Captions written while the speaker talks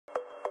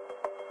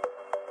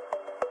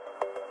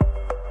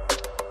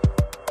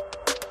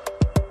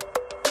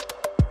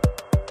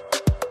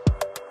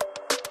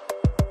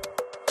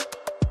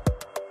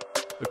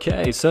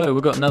Okay, so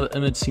we've got another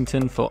image sent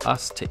in for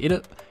us to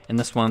edit, and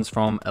this one's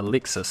from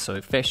Alexis,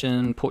 so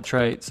fashion,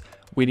 portraits,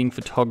 wedding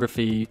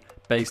photography,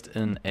 based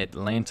in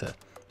Atlanta.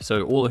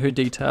 So all of her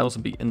details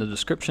will be in the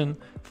description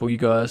for you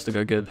guys to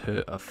go give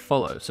her a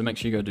follow. So make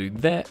sure you go do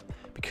that,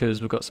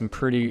 because we've got some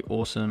pretty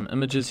awesome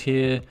images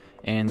here,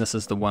 and this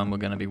is the one we're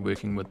going to be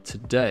working with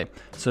today.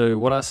 So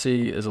what I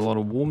see is a lot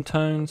of warm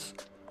tones,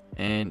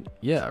 and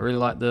yeah, I really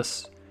like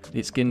this.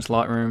 Let's get into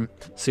Lightroom,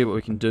 see what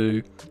we can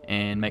do,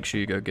 and make sure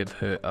you go give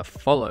her a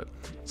follow.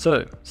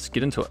 So let's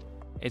get into it.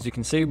 As you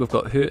can see, we've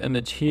got her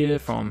image here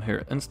from her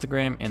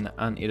Instagram and the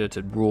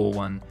unedited raw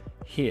one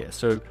here.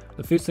 So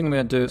the first thing I'm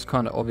going to do is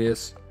kind of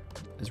obvious,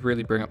 is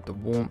really bring up the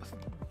warmth.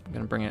 I'm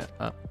going to bring it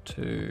up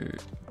to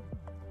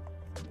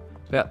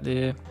about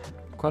there,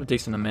 quite a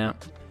decent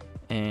amount,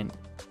 and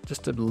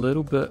just a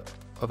little bit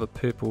of a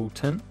purple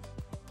tint.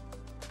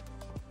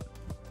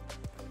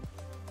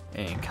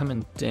 And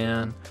coming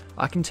down,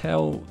 I can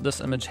tell this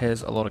image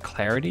has a lot of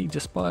clarity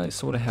just by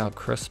sort of how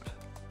crisp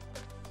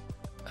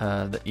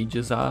the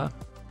edges are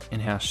and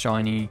how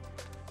shiny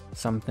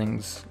some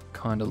things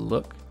kind of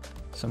look.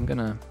 So I'm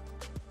gonna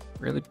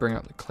really bring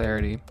up the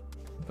clarity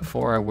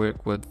before I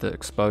work with the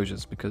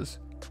exposures, because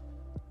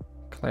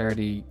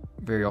clarity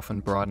very often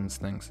brightens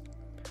things.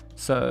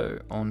 So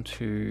I'm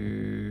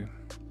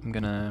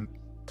gonna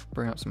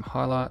bring up some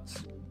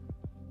highlights.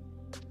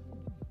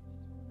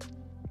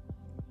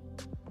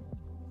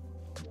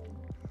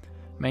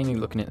 Mainly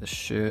looking at the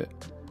shirt.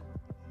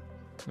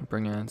 I'll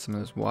bring in some of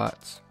those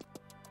whites.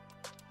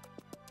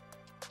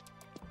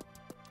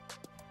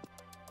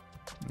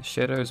 And the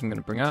shadows I'm going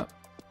to bring up.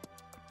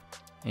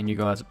 And you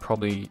guys have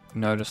probably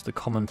noticed the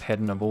common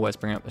pattern of always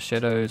bringing up the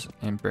shadows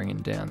and bringing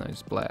down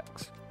those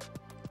blacks.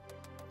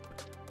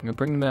 I'm going to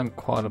bring them down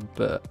quite a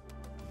bit,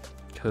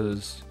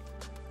 because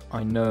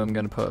I know I'm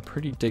going to put a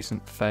pretty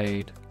decent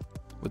fade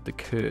with the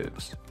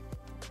curves.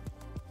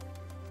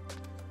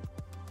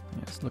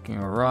 Yeah, it's looking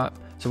alright.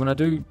 So when I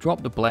do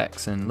drop the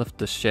blacks and lift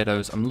the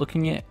shadows, I'm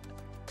looking at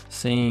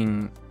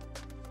seeing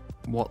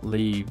what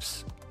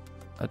leaves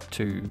are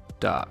too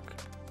dark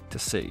to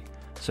see.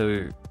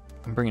 So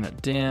I'm bringing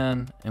it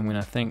down, and when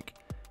I think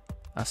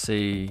I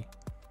see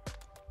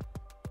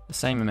the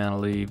same amount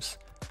of leaves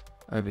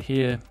over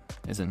here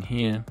as in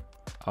here,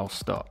 I'll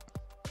stop.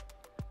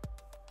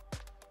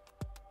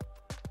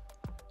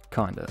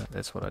 Kinda,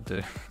 that's what I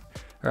do.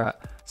 Alright,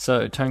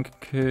 so tone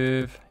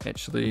curve,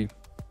 actually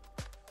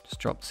just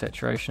drop the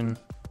saturation.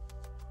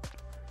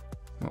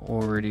 We're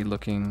already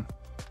looking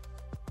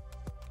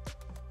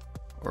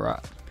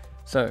alright.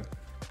 So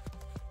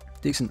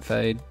decent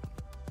fade.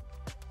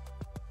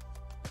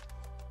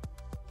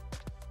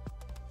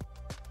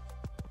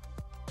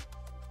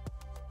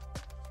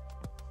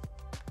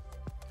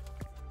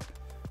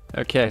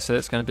 Okay, so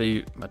that's going to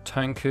be my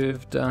tone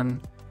curve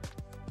done,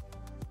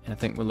 and I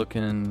think we're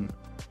looking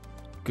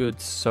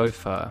good so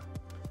far.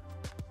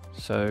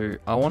 So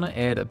I want to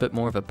add a bit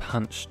more of a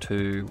punch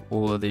to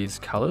all of these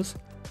colors.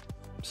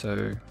 So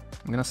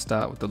I'm going to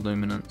start with the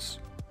luminance,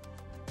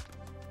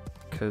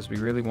 because we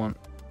really want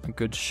a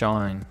good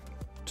shine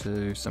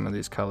to some of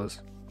these colors.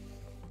 So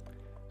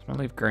I'm going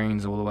to leave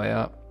greens all the way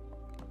up.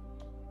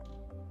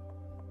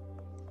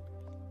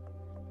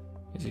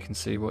 As you can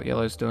see what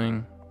yellow's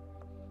doing.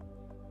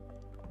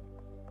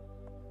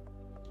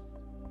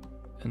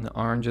 And the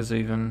oranges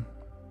even.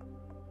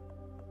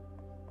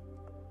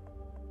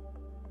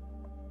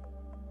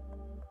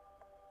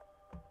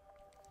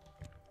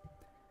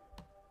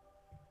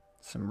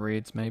 Some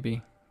reds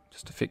maybe,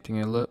 just affecting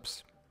her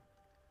lips.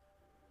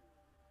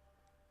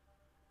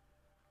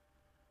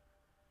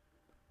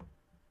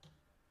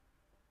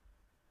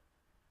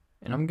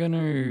 And I'm going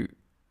to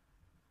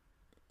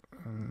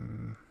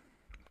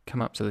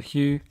come up to the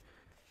hue,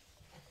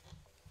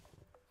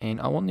 and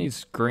I want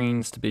these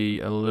greens to be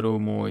a little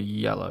more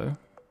yellow.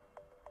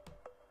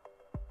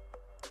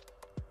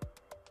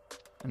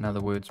 In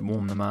other words,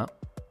 warm them up.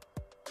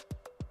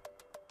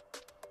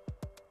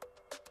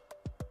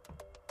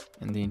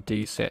 And then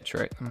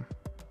desaturate them.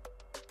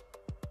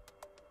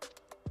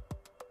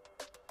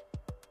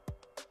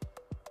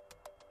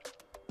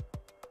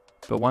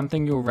 But one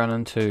thing you'll run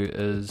into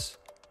is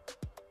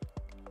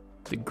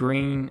the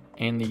green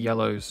and the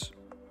yellows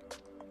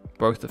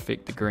both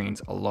affect the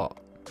greens a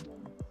lot.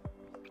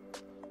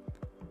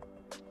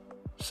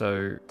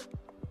 So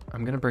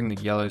I'm going to bring the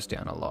yellows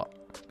down a lot,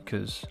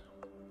 because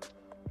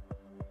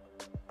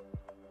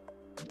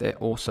that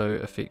also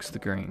affects the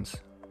greens.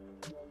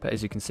 But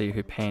as you can see,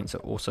 her pants are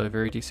also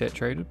very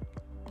desaturated.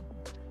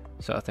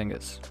 So I think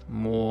it's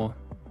more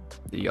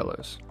the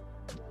yellows.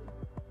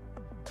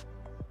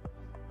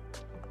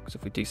 Because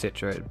if we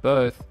desaturated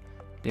both,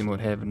 then we'd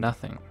have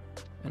nothing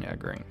in our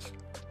greens.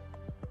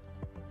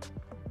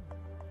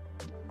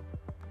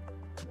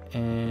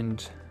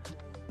 And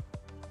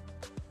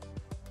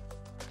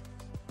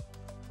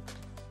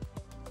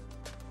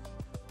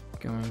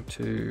going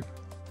to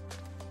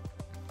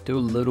do a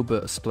little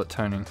bit of split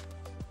toning.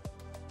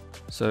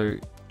 So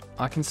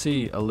I can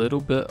see a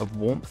little bit of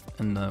warmth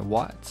in the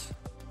whites,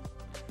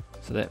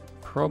 so that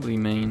probably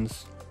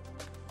means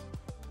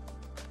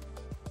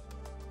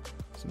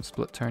some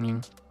split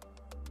toning.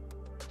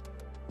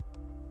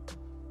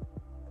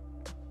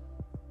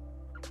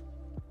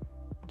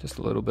 Just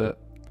a little bit,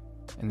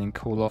 and then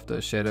cool off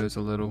those shadows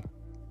a little.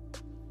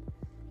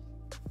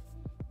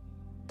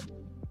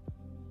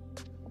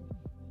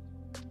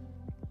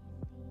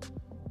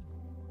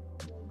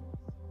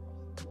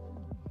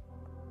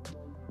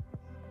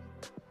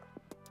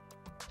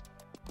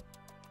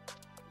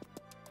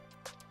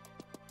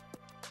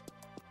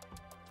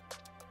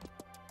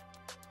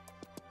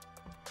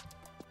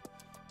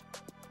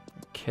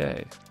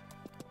 Okay,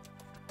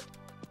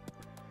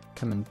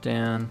 coming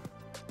down,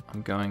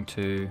 I'm going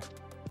to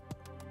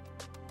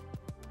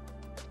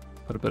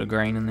put a bit of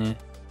grain in there.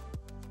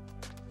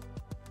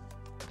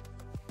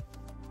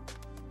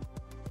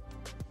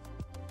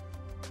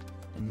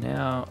 And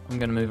now I'm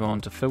going to move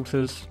on to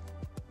filters.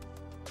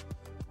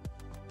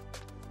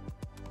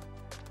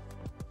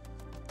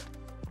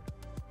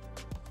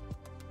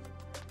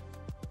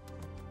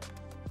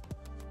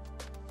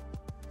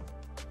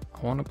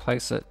 I want to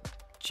place it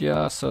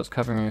just so it's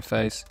covering your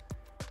face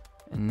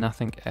and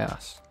nothing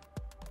else.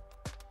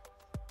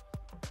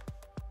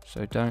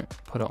 So don't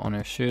put it on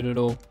her shirt at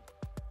all.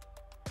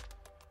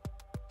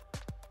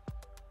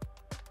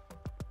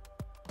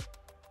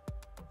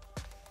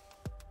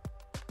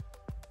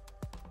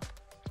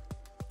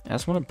 I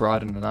just want to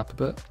brighten it up a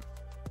bit.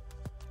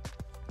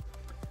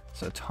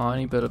 So a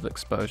tiny bit of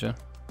exposure.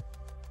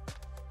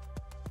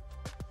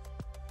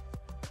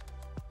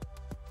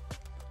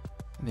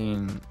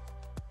 Then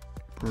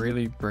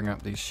really bring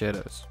up these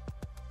shadows.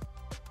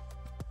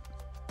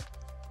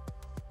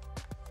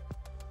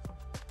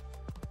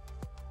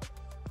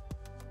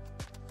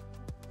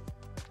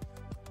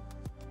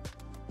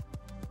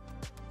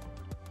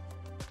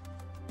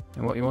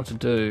 And what you want to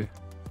do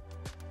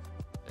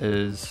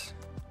is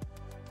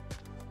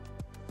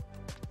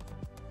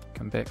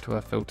come back to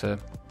our filter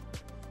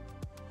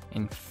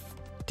and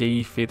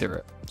de-feather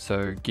it.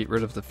 So get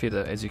rid of the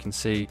feather. As you can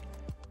see,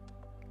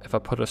 if I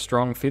put a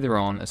strong feather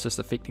on, it's just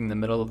affecting the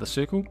middle of the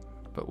circle,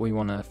 but we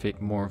want to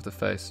affect more of the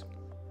face.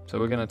 So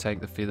we're going to take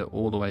the feather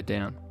all the way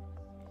down.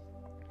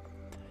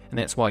 And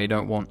that's why you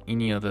don't want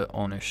any of it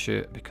on a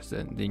shirt, because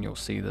then you'll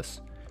see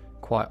this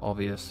quite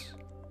obvious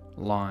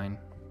line.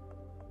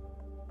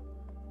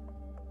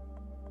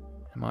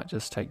 I might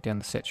just take down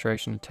the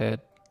saturation a tad.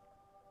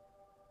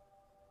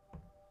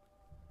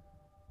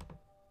 I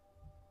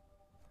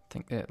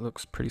think that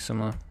looks pretty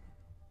similar.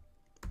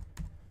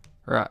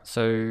 Right,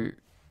 so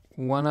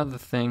one other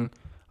thing,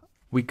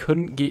 we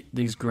couldn't get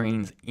these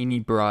greens any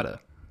brighter,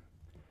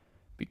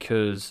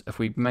 because if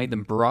we made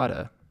them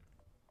brighter,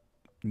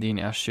 then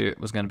our shirt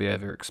was going to be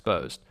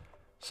overexposed.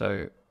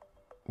 So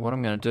what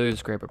I'm going to do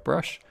is grab a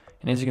brush,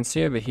 and as you can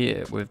see over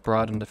here, we've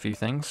brightened a few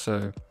things.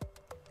 So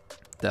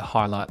the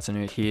highlights in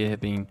her hair have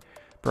been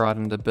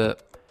brightened a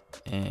bit,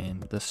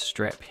 and this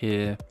strap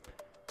here.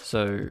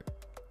 So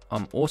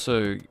I'm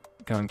also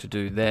going to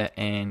do that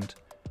and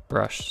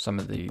brush some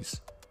of these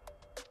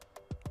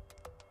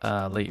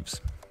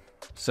leaves.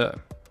 So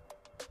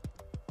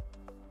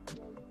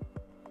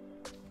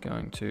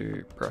going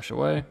to brush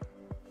away.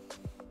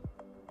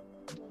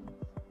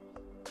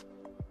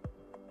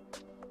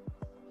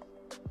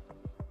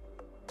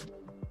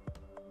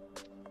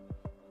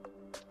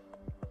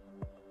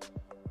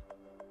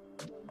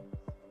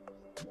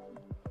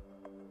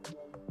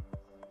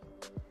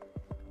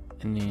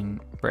 And then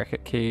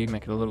bracket key,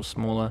 make it a little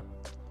smaller.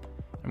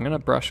 I'm going to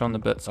brush on the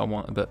bits I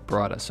want a bit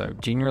brighter, so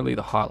generally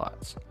the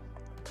highlights.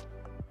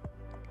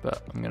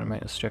 But I'm going to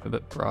make the strap a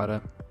bit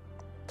brighter.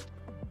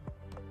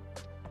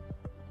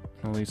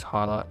 All these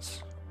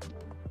highlights.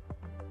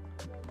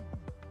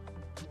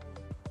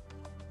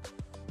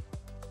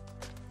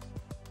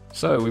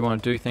 So we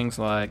want to do things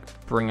like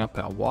bring up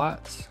our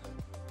whites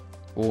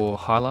or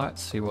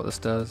highlights, see what this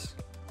does.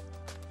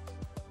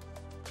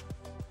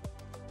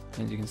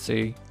 As you can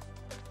see,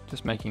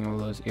 just making all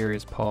those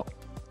areas pop.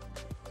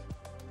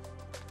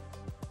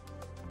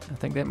 I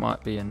think that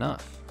might be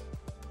enough.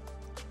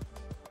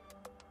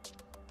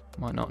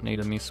 Might not need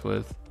to mess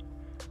with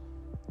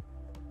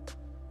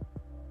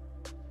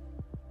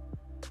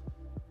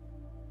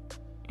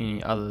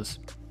any others.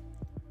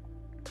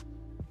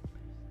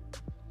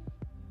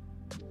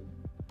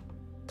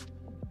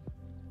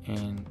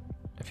 And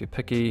if you're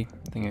picky,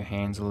 I think your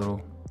hand's a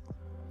little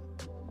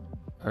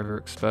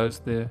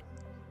overexposed there.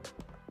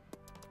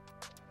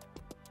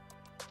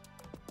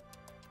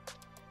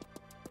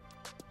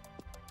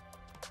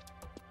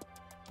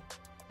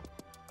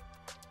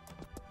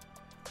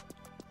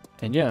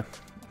 And yeah,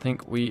 I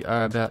think we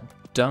are about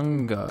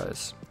done,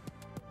 guys.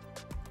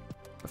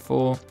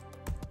 Before,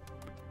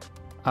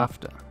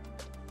 after.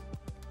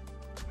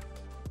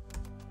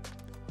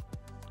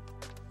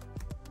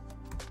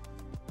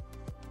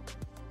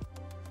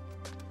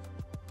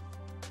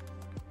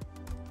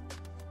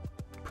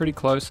 Pretty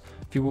close.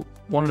 If you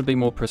wanted to be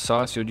more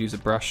precise, you'd use a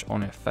brush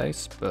on her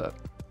face, but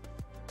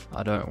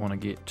I don't want to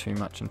get too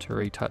much into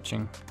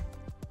retouching.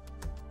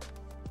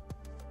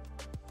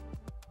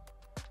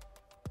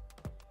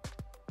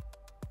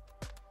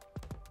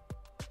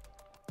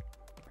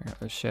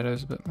 those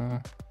shadows a bit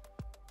more.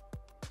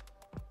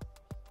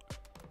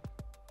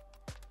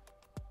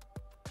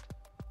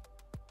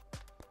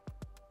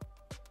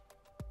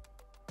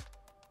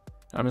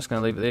 I'm just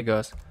going to leave it there,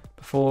 guys.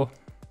 Before,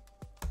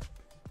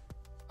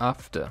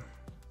 after,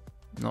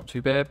 not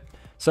too bad.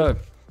 So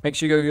make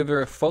sure you go give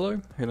her a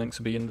follow. Her links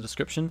will be in the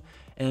description.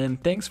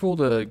 And thanks for all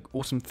the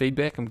awesome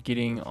feedback I'm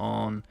getting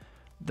on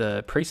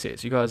the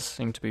presets. You guys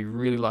seem to be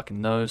really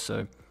liking those,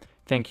 so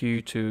thank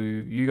you to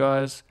you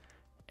guys.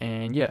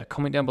 And yeah,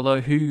 comment down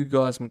below who you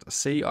guys want to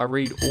see. I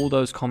read all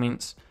those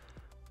comments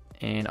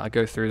and I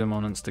go through them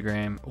on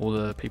Instagram, all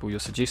the people you're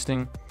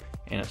suggesting,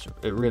 and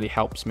it really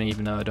helps me,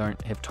 even though I don't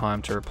have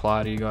time to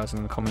reply to you guys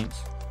in the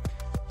comments.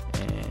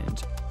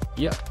 And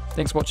yeah,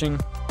 thanks for watching.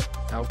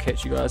 I'll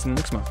catch you guys in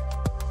the next one.